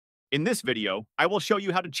In this video, I will show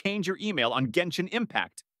you how to change your email on Genshin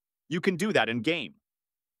Impact. You can do that in-game.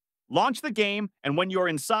 Launch the game, and when you're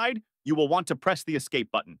inside, you will want to press the escape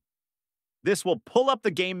button. This will pull up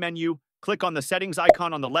the game menu, click on the settings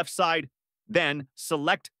icon on the left side, then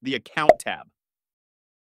select the Account tab.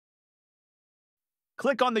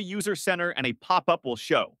 Click on the User Center and a pop-up will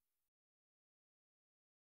show.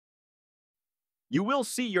 You will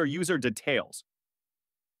see your user details.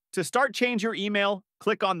 To start change your email,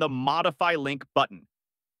 click on the Modify Link button.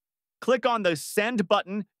 Click on the Send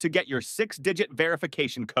button to get your 6-digit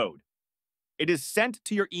verification code. It is sent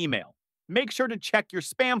to your email. Make sure to check your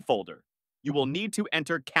spam folder. You will need to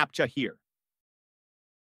enter captcha here.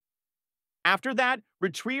 After that,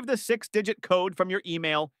 retrieve the 6-digit code from your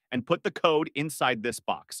email and put the code inside this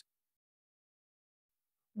box.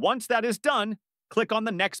 Once that is done, click on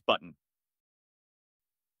the Next button.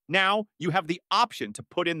 Now, you have the option to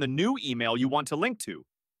put in the new email you want to link to.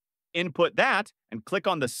 Input that and click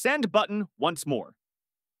on the Send button once more.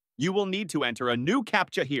 You will need to enter a new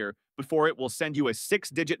captcha here before it will send you a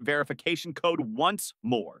 6-digit verification code once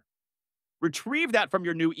more. Retrieve that from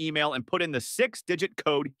your new email and put in the 6-digit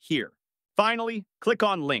code here. Finally, click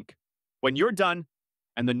on Link when you're done,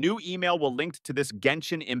 and the new email will link to this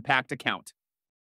Genshin Impact account.